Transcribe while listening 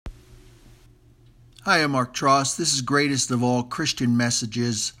Hi, I'm Mark Tross. This is Greatest of All Christian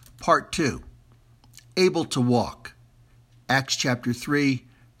Messages, Part 2. Able to Walk. Acts chapter 3,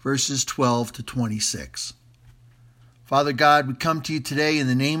 verses 12 to 26. Father God, we come to you today in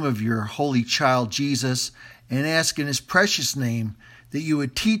the name of your holy child Jesus and ask in his precious name that you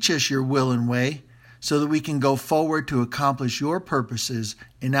would teach us your will and way so that we can go forward to accomplish your purposes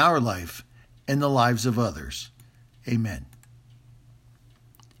in our life and the lives of others. Amen.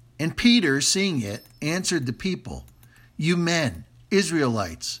 And Peter, seeing it, answered the people, "You men,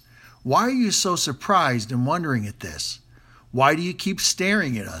 Israelites, why are you so surprised and wondering at this? Why do you keep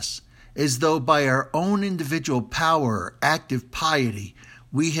staring at us, as though by our own individual power or active piety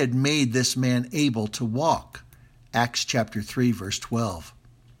we had made this man able to walk?" Acts chapter 3, verse 12.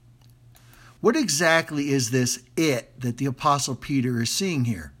 What exactly is this "it" that the Apostle Peter is seeing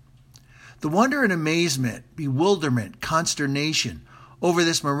here? The wonder and amazement, bewilderment, consternation over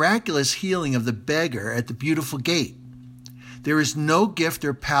this miraculous healing of the beggar at the beautiful gate. There is no gift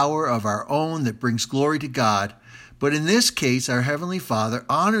or power of our own that brings glory to God, but in this case our Heavenly Father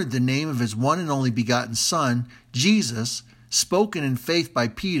honored the name of his one and only begotten Son, Jesus, spoken in faith by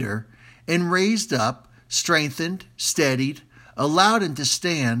Peter, and raised up, strengthened, steadied, allowed him to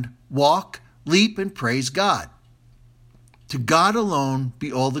stand, walk, leap, and praise God. To God alone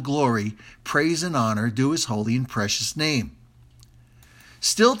be all the glory, praise, and honor due his holy and precious name.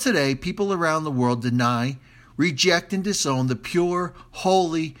 Still today, people around the world deny, reject, and disown the pure,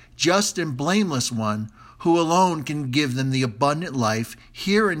 holy, just, and blameless one who alone can give them the abundant life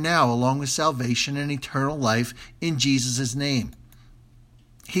here and now, along with salvation and eternal life in Jesus' name.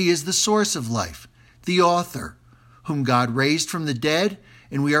 He is the source of life, the author, whom God raised from the dead,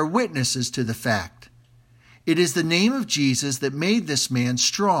 and we are witnesses to the fact. It is the name of Jesus that made this man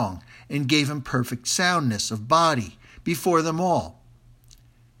strong and gave him perfect soundness of body before them all.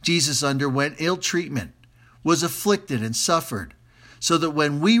 Jesus underwent ill treatment, was afflicted and suffered, so that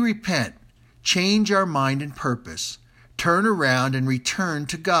when we repent, change our mind and purpose, turn around and return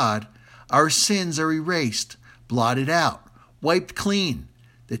to God, our sins are erased, blotted out, wiped clean,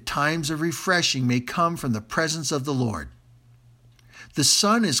 that times of refreshing may come from the presence of the Lord. The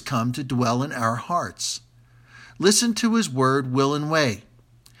Son is come to dwell in our hearts. Listen to his word, will, and way.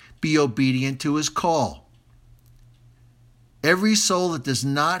 Be obedient to his call. Every soul that does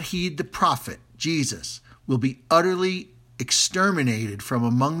not heed the prophet, Jesus, will be utterly exterminated from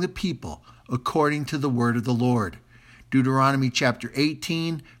among the people according to the word of the Lord. Deuteronomy chapter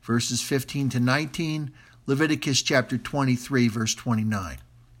 18, verses 15 to 19, Leviticus chapter 23, verse 29.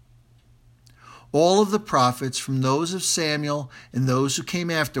 All of the prophets, from those of Samuel and those who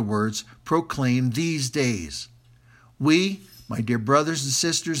came afterwards, proclaim these days. We, my dear brothers and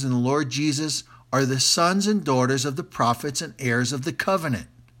sisters in the Lord Jesus, are the sons and daughters of the prophets and heirs of the covenant.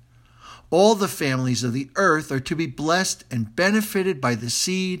 All the families of the earth are to be blessed and benefited by the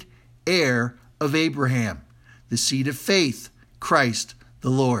seed, heir of Abraham, the seed of faith, Christ the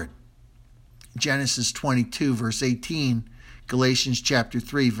Lord. Genesis 22, verse 18, Galatians chapter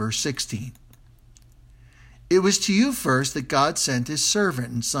 3, verse 16. It was to you first that God sent his servant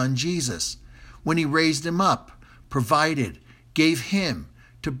and son Jesus, when he raised him up, provided, gave him,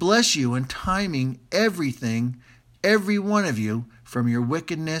 to bless you in timing everything, every one of you, from your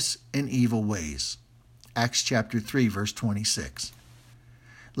wickedness and evil ways. Acts chapter 3, verse 26.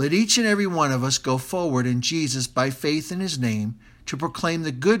 Let each and every one of us go forward in Jesus by faith in his name to proclaim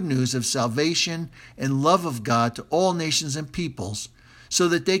the good news of salvation and love of God to all nations and peoples, so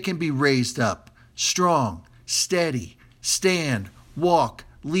that they can be raised up, strong, steady, stand, walk,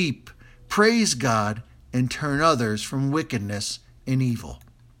 leap, praise God, and turn others from wickedness and evil.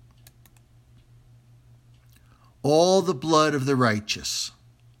 All the blood of the righteous.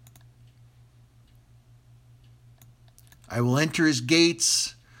 I will enter his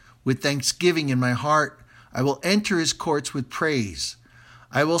gates with thanksgiving in my heart. I will enter his courts with praise.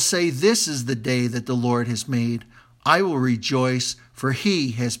 I will say, this is the day that the Lord has made. I will rejoice, for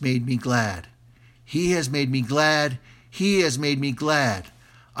he has made me glad. He has made me glad. He has made me glad.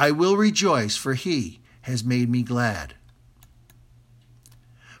 I will rejoice, for he has made me glad.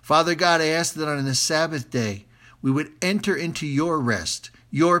 Father God, I ask that on the Sabbath day, we would enter into your rest,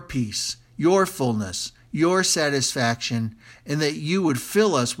 your peace, your fullness, your satisfaction, and that you would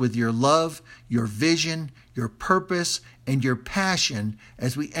fill us with your love, your vision, your purpose, and your passion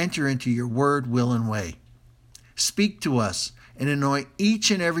as we enter into your word, will, and way. Speak to us and anoint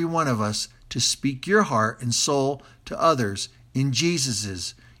each and every one of us to speak your heart and soul to others in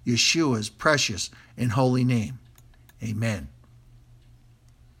Jesus' Yeshua's precious and holy name. Amen.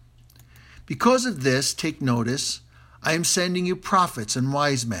 Because of this, take notice, I am sending you prophets and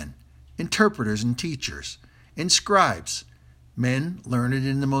wise men, interpreters and teachers, and scribes, men learned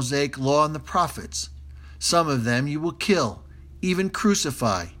in the Mosaic law and the prophets. Some of them you will kill, even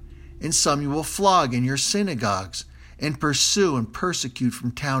crucify, and some you will flog in your synagogues and pursue and persecute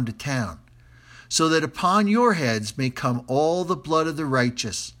from town to town, so that upon your heads may come all the blood of the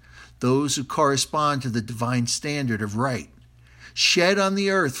righteous, those who correspond to the divine standard of right, shed on the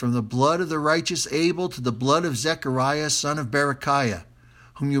earth from the blood of the righteous Abel to the blood of Zechariah son of Berechiah,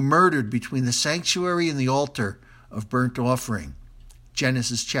 whom you murdered between the sanctuary and the altar of burnt offering.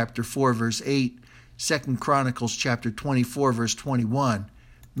 Genesis chapter 4 verse 8, 2 Chronicles chapter 24 verse 21,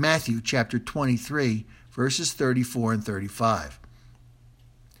 Matthew chapter 23 verses 34 and 35.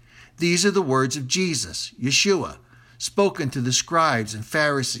 These are the words of Jesus, Yeshua, spoken to the scribes and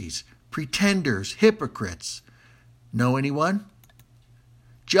Pharisees, pretenders, hypocrites. Know anyone?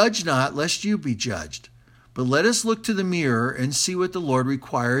 Judge not, lest you be judged. But let us look to the mirror and see what the Lord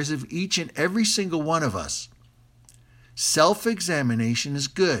requires of each and every single one of us. Self-examination is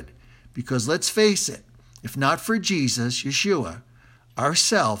good, because let's face it, if not for Jesus, Yeshua, our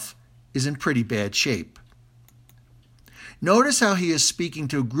self is in pretty bad shape. Notice how he is speaking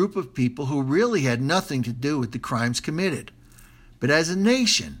to a group of people who really had nothing to do with the crimes committed. But as a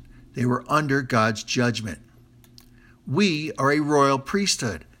nation, they were under God's judgment. We are a royal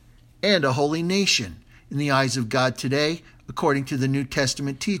priesthood and a holy nation in the eyes of God today, according to the New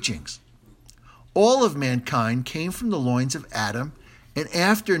Testament teachings. All of mankind came from the loins of Adam, and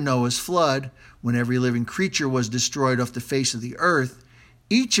after Noah's flood, when every living creature was destroyed off the face of the earth,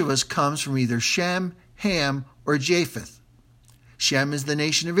 each of us comes from either Shem, Ham, or Japheth. Shem is the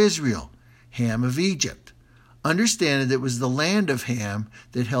nation of Israel, Ham of Egypt. Understand that it was the land of Ham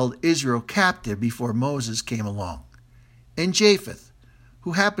that held Israel captive before Moses came along. And Japheth,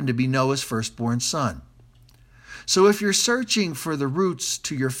 who happened to be Noah's firstborn son. So if you're searching for the roots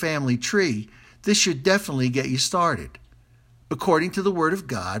to your family tree, this should definitely get you started. According to the Word of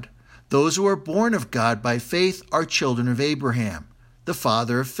God, those who are born of God by faith are children of Abraham, the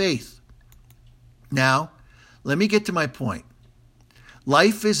father of faith. Now, let me get to my point.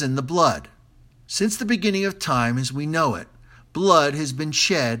 Life is in the blood. Since the beginning of time as we know it, blood has been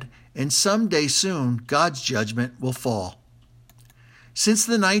shed, and someday soon God's judgment will fall. Since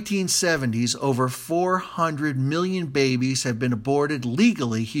the 1970s, over 400 million babies have been aborted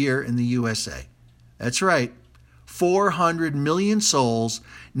legally here in the USA. That's right, 400 million souls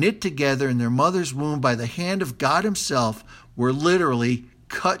knit together in their mother's womb by the hand of God himself were literally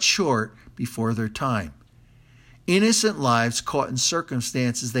cut short before their time. Innocent lives caught in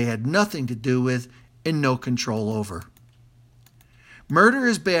circumstances they had nothing to do with and no control over. Murder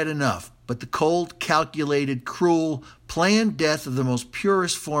is bad enough, but the cold, calculated, cruel, planned death of the most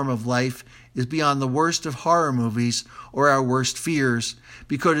purest form of life is beyond the worst of horror movies or our worst fears,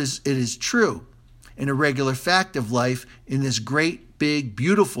 because it is true and a regular fact of life in this great, big,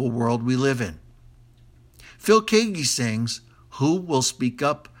 beautiful world we live in. Phil Keaggy sings, "Who will speak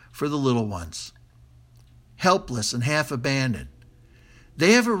up for the little ones?" Helpless and half abandoned.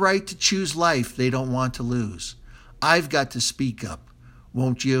 They have a right to choose life they don't want to lose. I've got to speak up.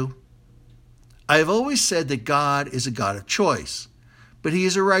 Won't you? I have always said that God is a God of choice, but he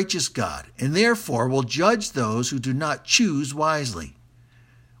is a righteous God, and therefore will judge those who do not choose wisely.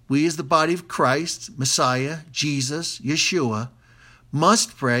 We as the body of Christ, Messiah, Jesus, Yeshua,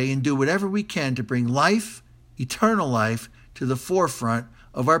 must pray and do whatever we can to bring life, eternal life, to the forefront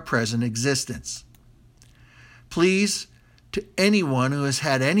of our present existence. Please, to anyone who has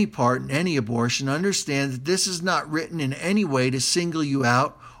had any part in any abortion, understand that this is not written in any way to single you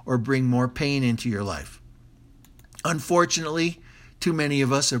out or bring more pain into your life. Unfortunately, too many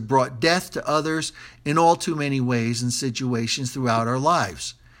of us have brought death to others in all too many ways and situations throughout our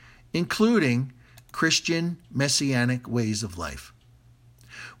lives, including Christian messianic ways of life.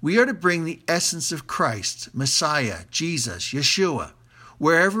 We are to bring the essence of Christ, Messiah, Jesus, Yeshua,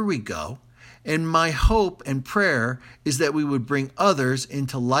 wherever we go, and my hope and prayer is that we would bring others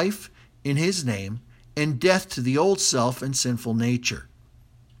into life in his name and death to the old self and sinful nature.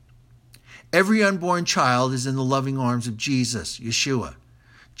 Every unborn child is in the loving arms of Jesus, Yeshua,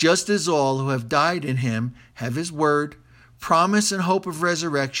 just as all who have died in him have his word, promise and hope of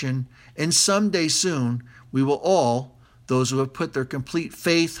resurrection, and someday soon we will all, those who have put their complete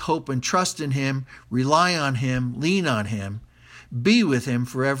faith, hope, and trust in him, rely on him, lean on him, be with him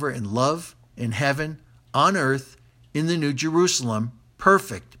forever in love, in heaven, on earth, in the New Jerusalem,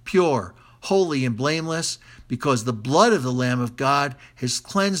 perfect, pure, holy, and blameless, because the blood of the Lamb of God has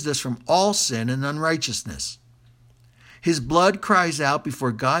cleansed us from all sin and unrighteousness. His blood cries out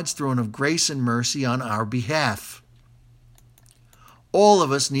before God's throne of grace and mercy on our behalf. All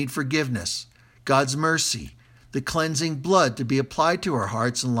of us need forgiveness, God's mercy, the cleansing blood to be applied to our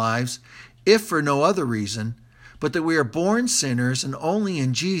hearts and lives, if for no other reason, but that we are born sinners and only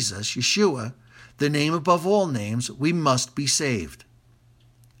in Jesus, Yeshua, the name above all names, we must be saved.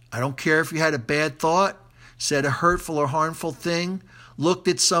 I don't care if you had a bad thought, said a hurtful or harmful thing, looked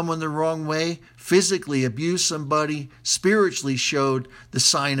at someone the wrong way, physically abused somebody, spiritually showed the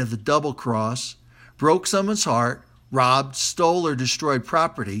sign of the double cross, broke someone's heart, robbed, stole, or destroyed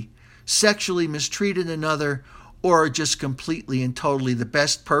property, sexually mistreated another, or just completely and totally the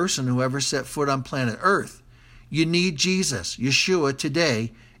best person who ever set foot on planet Earth. You need Jesus, Yeshua,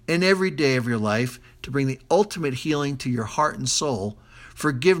 today and every day of your life to bring the ultimate healing to your heart and soul,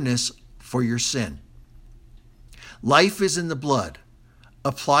 forgiveness for your sin. Life is in the blood.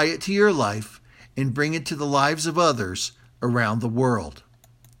 Apply it to your life and bring it to the lives of others around the world.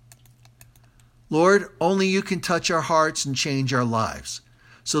 Lord, only you can touch our hearts and change our lives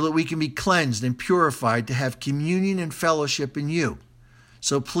so that we can be cleansed and purified to have communion and fellowship in you.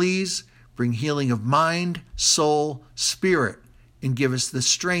 So please bring healing of mind, soul, spirit, and give us the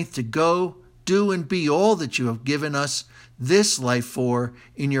strength to go, do, and be all that you have given us this life for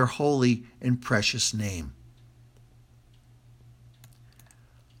in your holy and precious name.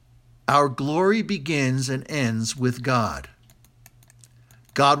 Our glory begins and ends with God.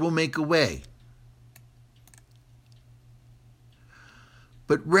 God will make a way.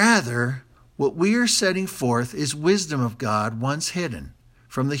 But rather, what we are setting forth is wisdom of God once hidden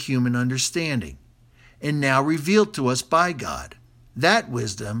from the human understanding, and now revealed to us by God. That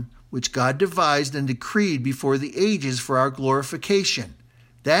wisdom which God devised and decreed before the ages for our glorification,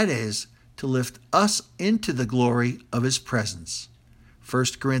 that is, to lift us into the glory of his presence. 1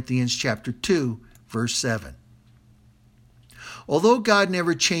 Corinthians chapter 2, verse 7. Although God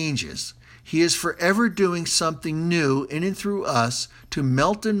never changes, he is forever doing something new in and through us to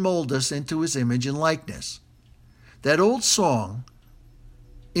melt and mold us into his image and likeness. That old song,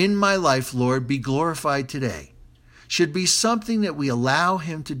 "In my life, Lord, be glorified today," should be something that we allow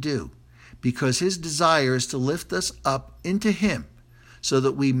him to do, because his desire is to lift us up into him so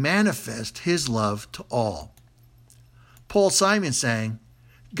that we manifest his love to all. Paul Simon sang,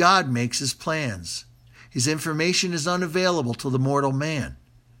 "God makes his plans. His information is unavailable to the mortal man.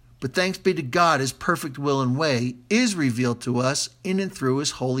 But thanks be to God, his perfect will and way is revealed to us in and through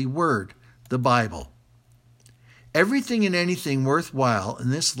his holy word, the Bible." Everything and anything worthwhile in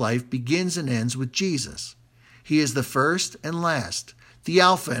this life begins and ends with Jesus. He is the first and last, the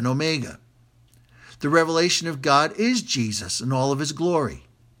Alpha and Omega. The revelation of God is Jesus in all of his glory.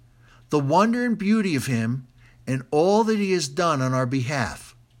 The wonder and beauty of him and all that he has done on our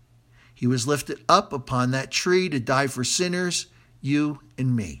behalf. He was lifted up upon that tree to die for sinners, you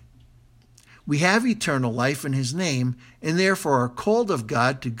and me. We have eternal life in his name and therefore are called of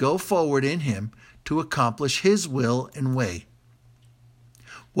God to go forward in him to accomplish his will and way.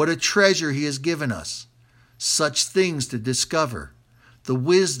 What a treasure he has given us. Such things to discover, the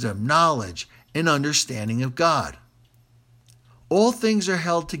wisdom, knowledge, and understanding of God. All things are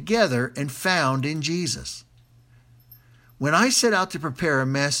held together and found in Jesus. When I set out to prepare a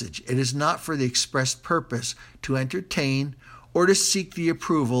message, it is not for the express purpose to entertain or to seek the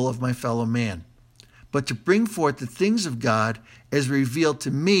approval of my fellow man, but to bring forth the things of God as revealed to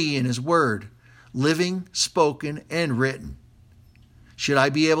me in his word, living, spoken, and written. Should I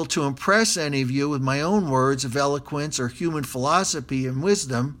be able to impress any of you with my own words of eloquence or human philosophy and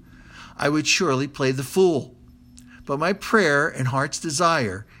wisdom, I would surely play the fool. But my prayer and heart's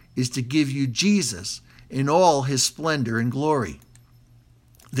desire is to give you Jesus in all his splendor and glory.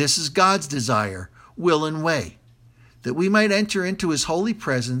 This is God's desire, will, and way, that we might enter into his holy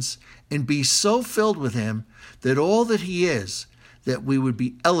presence and be so filled with him that all that he is, that we would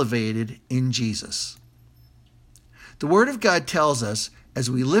be elevated in Jesus. The Word of God tells us, as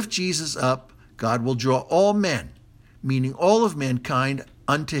we lift Jesus up, God will draw all men, meaning all of mankind,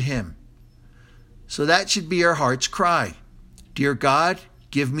 unto him. So that should be our heart's cry. Dear God,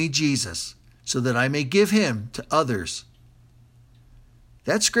 give me Jesus, so that I may give him to others.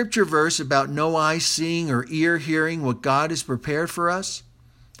 That scripture verse about no eye seeing or ear hearing what God has prepared for us,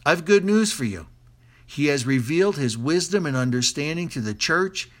 I've good news for you. He has revealed his wisdom and understanding to the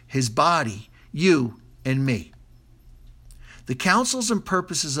church, his body, you and me. The counsels and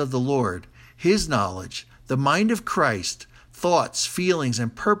purposes of the Lord, his knowledge, the mind of Christ, thoughts, feelings,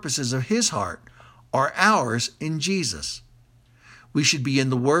 and purposes of his heart are ours in Jesus. We should be in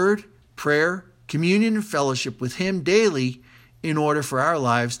the word, prayer, communion, and fellowship with him daily in order for our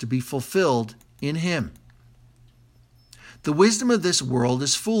lives to be fulfilled in him. The wisdom of this world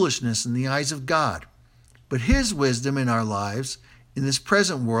is foolishness in the eyes of God, but his wisdom in our lives in this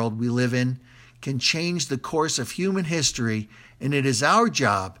present world we live in can change the course of human history, and it is our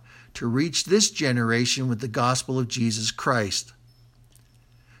job to reach this generation with the gospel of Jesus Christ.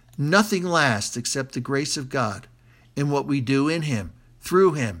 Nothing lasts except the grace of God and what we do in Him,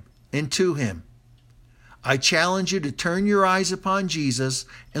 through Him, and to Him. I challenge you to turn your eyes upon Jesus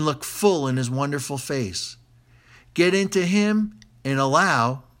and look full in His wonderful face. Get into Him and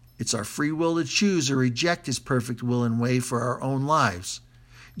allow, it's our free will to choose or reject His perfect will and way for our own lives,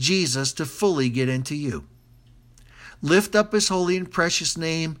 Jesus to fully get into you. Lift up His holy and precious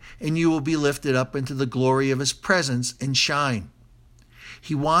name, and you will be lifted up into the glory of His presence and shine.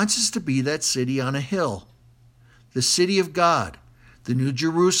 He wants us to be that city on a hill, the city of God, the New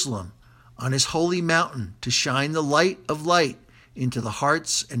Jerusalem, on His holy mountain, to shine the light of light into the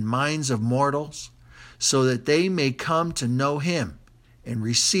hearts and minds of mortals, so that they may come to know Him and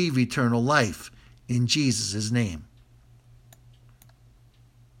receive eternal life in Jesus' name.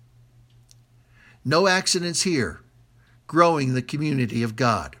 No accidents here. Growing the community of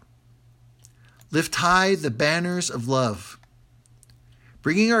God. Lift high the banners of love.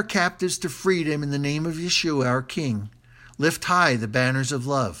 Bringing our captives to freedom in the name of Yeshua, our King. Lift high the banners of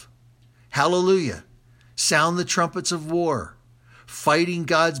love. Hallelujah. Sound the trumpets of war. Fighting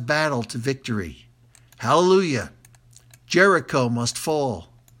God's battle to victory. Hallelujah. Jericho must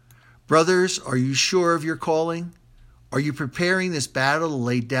fall. Brothers, are you sure of your calling? Are you preparing this battle to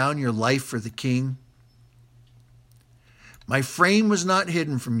lay down your life for the King? My frame was not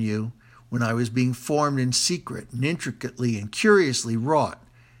hidden from you when I was being formed in secret and intricately and curiously wrought,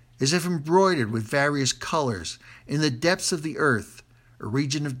 as if embroidered with various colors in the depths of the earth, a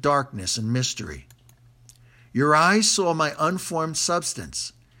region of darkness and mystery. Your eyes saw my unformed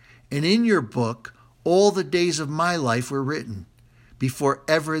substance, and in your book all the days of my life were written, before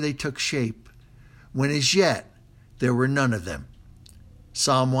ever they took shape, when as yet there were none of them.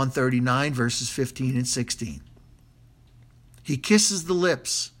 Psalm 139, verses 15 and 16. He kisses the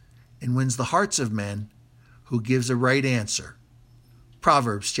lips and wins the hearts of men who gives a right answer.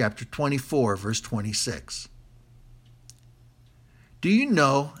 Proverbs chapter 24, verse 26. Do you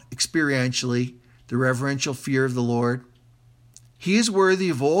know, experientially, the reverential fear of the Lord? He is worthy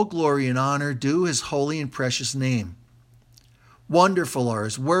of all glory and honor due His holy and precious name. Wonderful are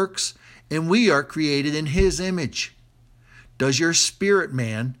His works, and we are created in His image. Does your spirit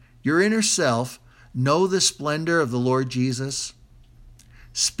man, your inner self, know the splendor of the Lord Jesus?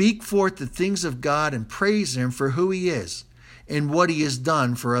 Speak forth the things of God and praise Him for who He is and what He has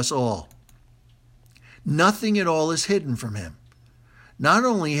done for us all. Nothing at all is hidden from Him. Not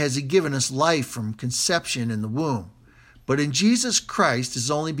only has He given us life from conception in the womb, but in Jesus Christ, His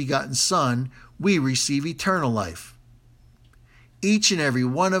only begotten Son, we receive eternal life. Each and every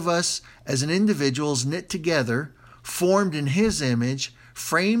one of us, as an individual, is knit together, formed in His image,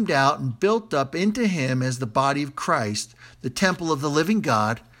 framed out and built up into Him as the body of Christ, the temple of the living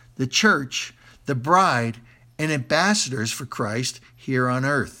God, the church, the bride, and ambassadors for Christ here on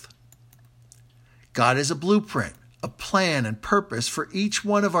earth. God has a blueprint, a plan and purpose for each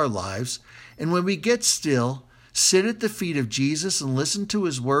one of our lives, and when we get still, sit at the feet of Jesus and listen to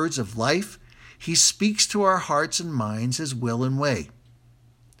His words of life, He speaks to our hearts and minds His will and way.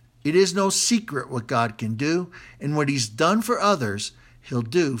 It is no secret what God can do, and what He's done for others, He'll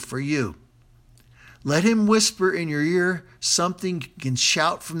do for you. Let Him whisper in your ear something you can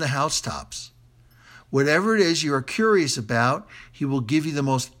shout from the housetops. Whatever it is you are curious about, He will give you the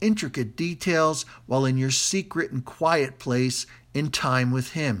most intricate details while in your secret and quiet place in time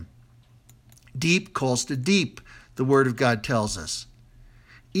with Him. Deep calls to deep, the Word of God tells us.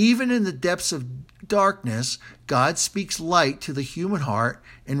 Even in the depths of darkness, God speaks light to the human heart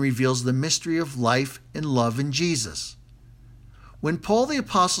and reveals the mystery of life and love in Jesus. When Paul the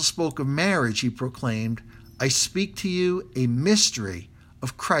Apostle spoke of marriage, he proclaimed, I speak to you a mystery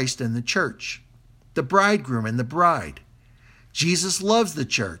of Christ and the church, the bridegroom and the bride. Jesus loves the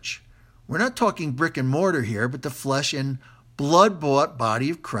church. We're not talking brick and mortar here, but the flesh and blood-bought body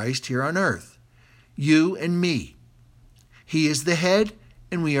of Christ here on earth. You and me. He is the head,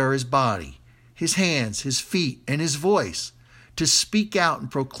 and we are His body, His hands, His feet, and His voice, to speak out and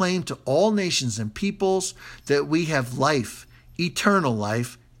proclaim to all nations and peoples that we have life, eternal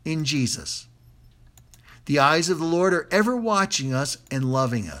life in Jesus. The eyes of the Lord are ever watching us and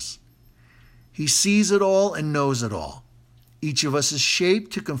loving us. He sees it all and knows it all. Each of us is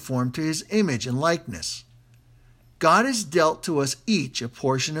shaped to conform to His image and likeness. God has dealt to us each a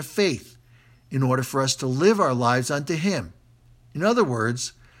portion of faith in order for us to live our lives unto Him. In other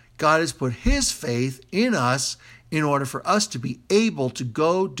words, God has put His faith in us in order for us to be able to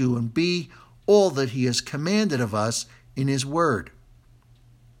go, do, and be all that He has commanded of us in His Word.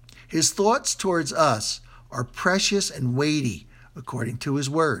 His thoughts towards us are precious and weighty according to his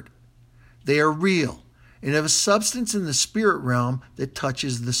word. They are real and have a substance in the spirit realm that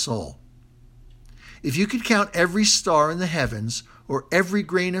touches the soul. If you could count every star in the heavens or every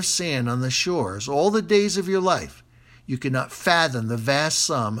grain of sand on the shores all the days of your life, you could not fathom the vast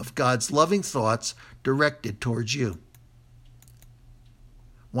sum of God's loving thoughts directed towards you.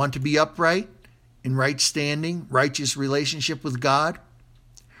 Want to be upright, in right standing, righteous relationship with God?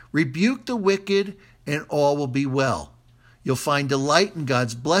 Rebuke the wicked and all will be well. You'll find delight and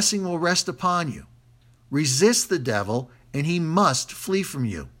God's blessing will rest upon you. Resist the devil and he must flee from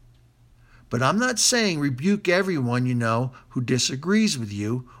you. But I'm not saying rebuke everyone you know who disagrees with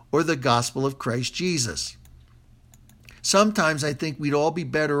you or the gospel of Christ Jesus. Sometimes I think we'd all be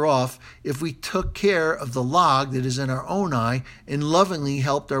better off if we took care of the log that is in our own eye and lovingly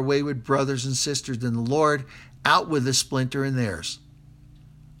helped our wayward brothers and sisters in the Lord out with the splinter in theirs.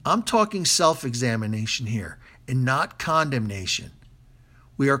 I'm talking self-examination here and not condemnation.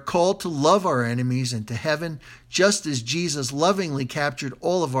 We are called to love our enemies and to heaven just as Jesus lovingly captured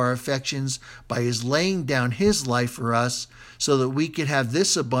all of our affections by his laying down his life for us so that we could have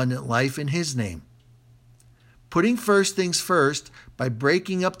this abundant life in his name. Putting first things first by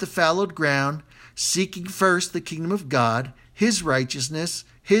breaking up the fallowed ground, seeking first the kingdom of God, his righteousness,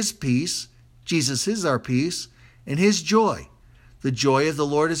 his peace, Jesus is our peace, and his joy. The joy of the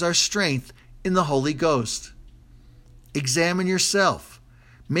Lord is our strength in the Holy Ghost. Examine yourself.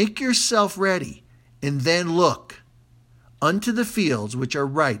 Make yourself ready, and then look unto the fields which are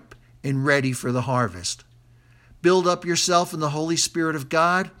ripe and ready for the harvest. Build up yourself in the Holy Spirit of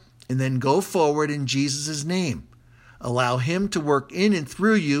God, and then go forward in Jesus' name. Allow him to work in and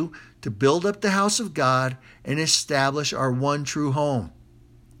through you to build up the house of God and establish our one true home.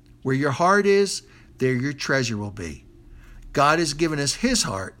 Where your heart is, there your treasure will be. God has given us his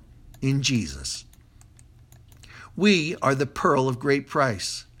heart in Jesus. We are the pearl of great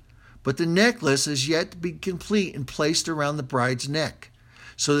price, but the necklace is yet to be complete and placed around the bride's neck,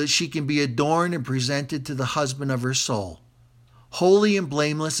 so that she can be adorned and presented to the husband of her soul, holy and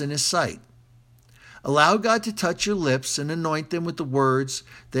blameless in his sight. Allow God to touch your lips and anoint them with the words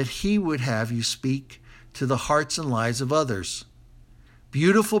that he would have you speak to the hearts and lives of others.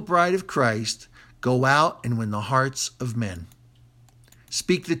 Beautiful bride of Christ, go out and win the hearts of men.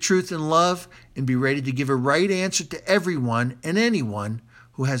 Speak the truth in love and be ready to give a right answer to everyone and anyone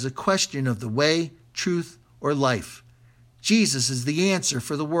who has a question of the way, truth, or life. Jesus is the answer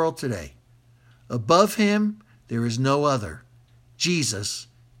for the world today. Above him, there is no other. Jesus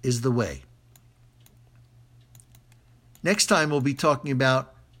is the way. Next time we'll be talking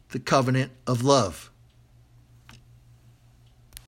about the covenant of love.